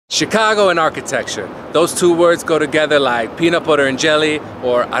Chicago and architecture. Those two words go together like peanut butter and jelly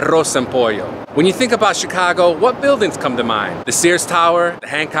or arroz and pollo. When you think about Chicago, what buildings come to mind? The Sears Tower, the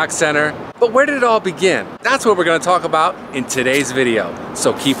Hancock Center. But where did it all begin? That's what we're going to talk about in today's video.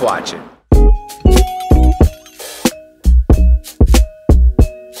 So keep watching.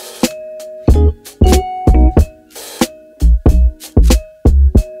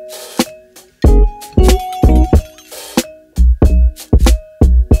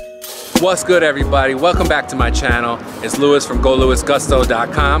 What's good, everybody? Welcome back to my channel. It's Louis from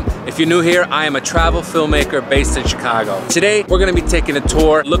GoLouisGusto.com. If you're new here, I am a travel filmmaker based in Chicago. Today, we're gonna be taking a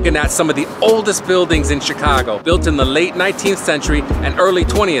tour looking at some of the oldest buildings in Chicago, built in the late 19th century and early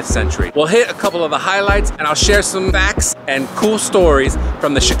 20th century. We'll hit a couple of the highlights and I'll share some facts and cool stories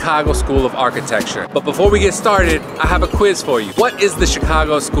from the Chicago School of Architecture. But before we get started, I have a quiz for you. What is the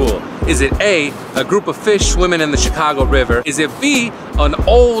Chicago School? Is it A, a group of fish swimming in the Chicago River? Is it B, an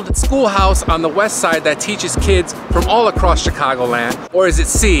old schoolhouse on the west side that teaches kids from all across Chicagoland? Or is it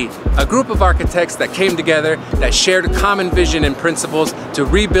C, a group of architects that came together that shared a common vision and principles to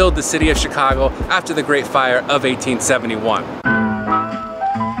rebuild the city of Chicago after the Great Fire of 1871?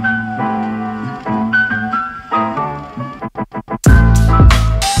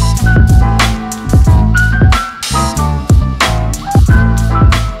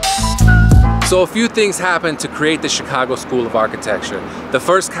 So a few things happened to create the Chicago School of Architecture. The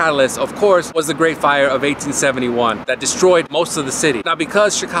first catalyst, of course, was the Great Fire of 1871 that destroyed most of the city. Now,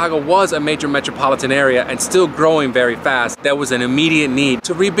 because Chicago was a major metropolitan area and still growing very fast, there was an immediate need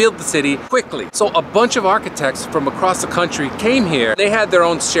to rebuild the city quickly. So a bunch of architects from across the country came here. They had their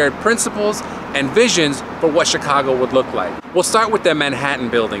own shared principles and visions for what Chicago would look like. We'll start with the Manhattan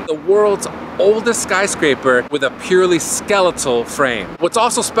Building, the world's oldest skyscraper with a purely skeletal frame. What's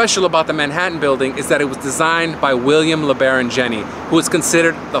also special about the Manhattan Building is that it was designed by William LeBaron Jenney, who is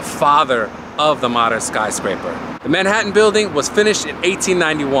considered the father of the modern skyscraper. The Manhattan Building was finished in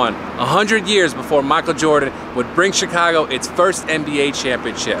 1891, 100 years before Michael Jordan would bring Chicago its first NBA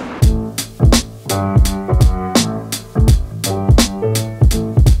championship.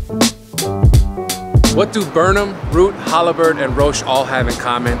 What do Burnham, Root, Halliburton, and Roche all have in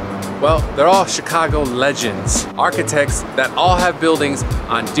common? Well, they're all Chicago legends, architects that all have buildings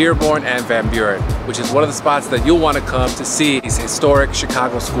on Dearborn and Van Buren, which is one of the spots that you'll want to come to see these historic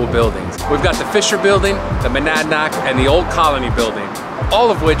Chicago school buildings. We've got the Fisher Building, the Monadnock, and the Old Colony Building,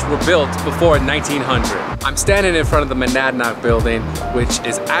 all of which were built before 1900. I'm standing in front of the Monadnock Building, which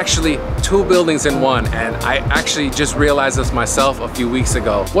is actually two buildings in one, and I actually just realized this myself a few weeks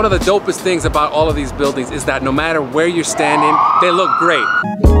ago. One of the dopest things about all of these buildings is that no matter where you're standing, they look great.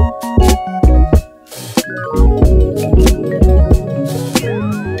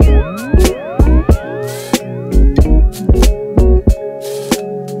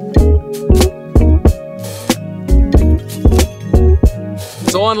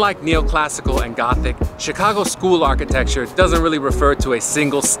 So unlike Neoclassical and Gothic, Chicago school architecture doesn't really refer to a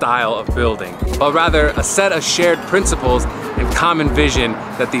single style of building, but rather a set of shared principles and common vision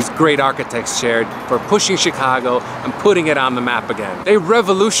that these great architects shared for pushing Chicago and putting it on the map again. They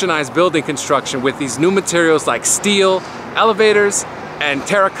revolutionized building construction with these new materials like steel, elevators, and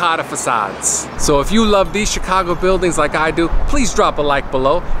terracotta facades. So if you love these Chicago buildings like I do, please drop a like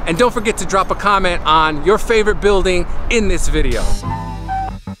below, and don't forget to drop a comment on your favorite building in this video.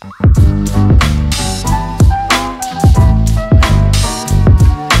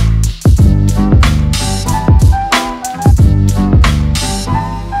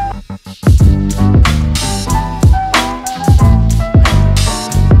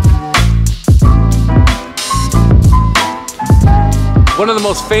 One of the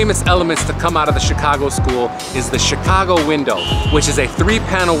most famous elements to come out of the Chicago School is the Chicago window, which is a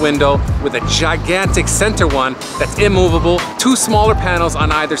 3-panel window with a gigantic center one that's immovable, 2 smaller panels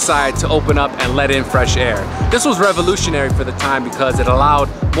on either side to open up and let in fresh air. This was revolutionary for the time because it allowed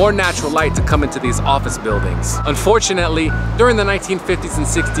more natural light to come into these office buildings. Unfortunately, during the 1950s and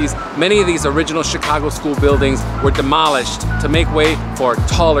 60s, many of these original Chicago school buildings were demolished to make way for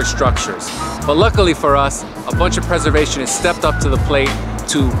taller structures. But luckily for us, a bunch of preservationists stepped up to the plate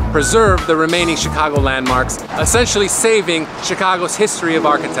to preserve the remaining Chicago landmarks, essentially saving Chicago's history of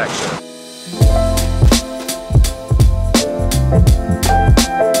architecture.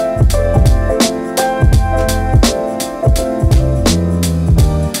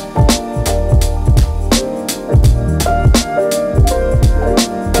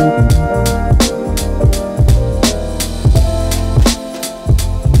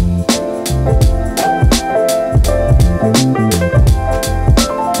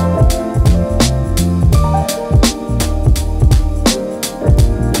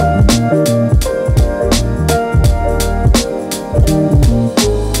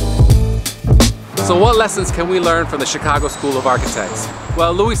 So what lessons can we learn from the Chicago School of Architects?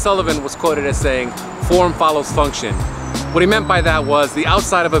 Well, Louis Sullivan was quoted as saying, "Form follows function." What he meant by that was the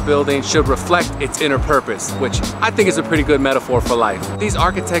outside of a building should reflect its inner purpose, which I think is a pretty good metaphor for life. These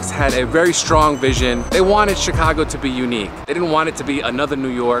architects had a very strong vision. They wanted Chicago to be unique. They didn't want it to be another New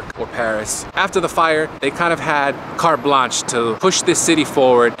York or Paris. After the fire, they kind of had carte blanche to push this city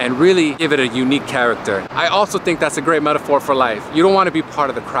forward and really give it a unique character. I also think that's a great metaphor for life. You don't want to be part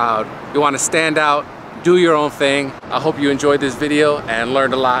of the crowd. You want to stand out, do your own thing. I hope you enjoyed this video and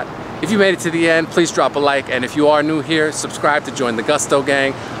learned a lot. If you made it to the end, please drop a like, and if you are new here, subscribe to join the Gusto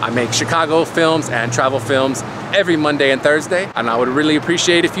gang. I make Chicago films and travel films every Monday and Thursday, and I would really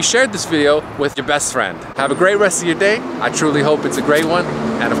appreciate if you shared this video with your best friend. Have a great rest of your day. I truly hope it's a great one,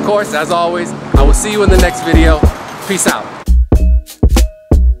 and of course, as always, I will see you in the next video. Peace out.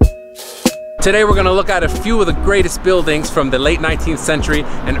 Today we're going to look at a few of the greatest buildings from the late 19th century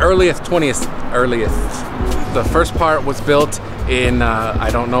and earliest 20th. The first part was built in I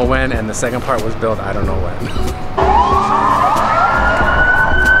don't know when, and the second part was built I don't know when.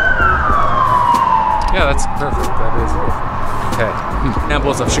 Yeah, that's perfect. That is perfect. Okay.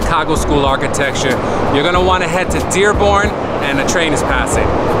 Examples of Chicago School architecture. You're going to want to head to Dearborn, and a train is passing.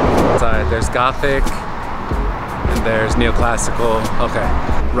 There's Gothic, and there's Neoclassical. Okay,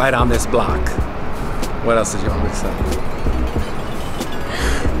 right on this block. What else did you want me to say?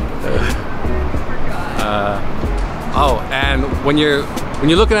 Oh, and when you're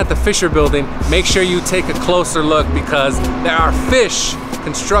looking at the Fisher Building, make sure you take a closer look because there are fish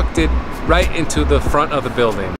constructed right into the front of the building.